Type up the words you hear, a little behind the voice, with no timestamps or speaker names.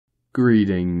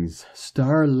Greetings,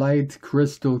 StarLight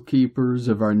crystal keepers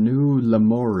of our new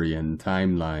Lemurian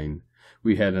timeline.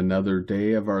 We had another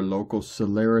day of our local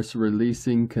Solaris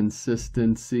releasing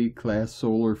consistency class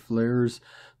solar flares,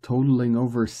 totaling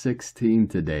over 16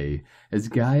 today, as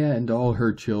Gaia and all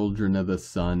her children of the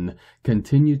sun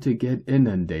continue to get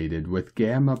inundated with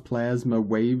gamma plasma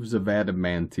waves of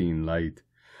adamantine light.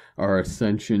 Our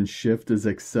Ascension Shift is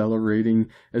accelerating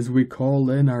as we call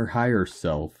in our higher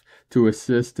self to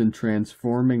assist in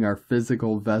transforming our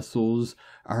physical vessels,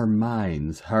 our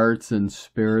minds, hearts, and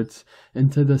spirits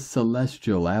into the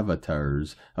celestial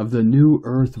avatars of the new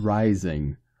Earth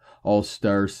rising. All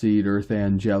Starseed Earth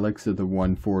Angelics of the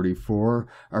 144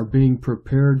 are being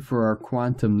prepared for our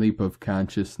quantum leap of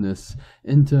consciousness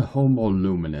into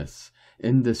homo-Luminous,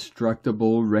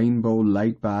 indestructible rainbow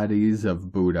light bodies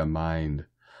of Buddha mind.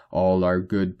 All our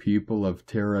good people of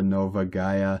Terra Nova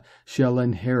Gaia shall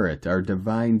inherit our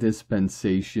divine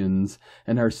dispensations,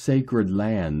 and our sacred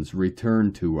lands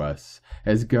return to us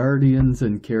as guardians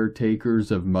and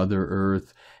caretakers of Mother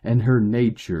Earth and her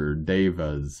Nature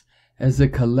Devas. As a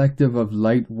collective of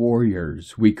light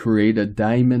warriors, we create a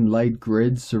diamond light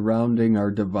grid surrounding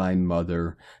our Divine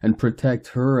Mother, and protect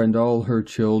her and all her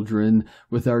children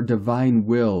with our divine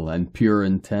will and pure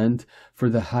intent for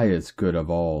the highest good of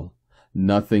all.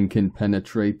 Nothing can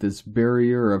penetrate this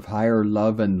barrier of higher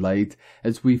love and light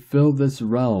as we fill this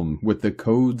realm with the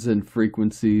codes and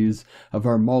frequencies of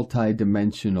our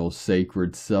multidimensional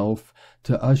sacred self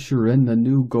to usher in the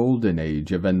new golden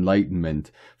age of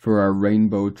enlightenment for our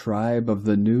rainbow tribe of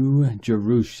the new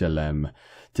Jerusalem.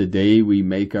 Today we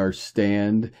make our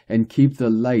stand and keep the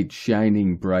light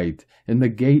shining bright in the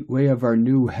gateway of our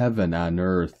new heaven on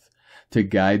earth, to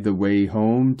guide the way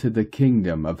home to the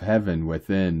kingdom of heaven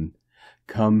within.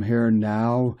 Come here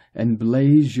now and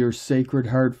blaze your sacred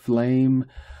heart flame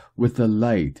with the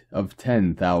light of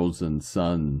 10,000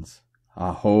 suns.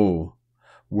 Aho!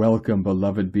 Welcome,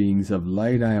 beloved beings of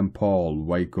light. I am Paul,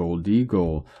 White Gold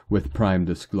Eagle, with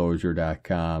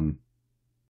PrimeDisclosure.com.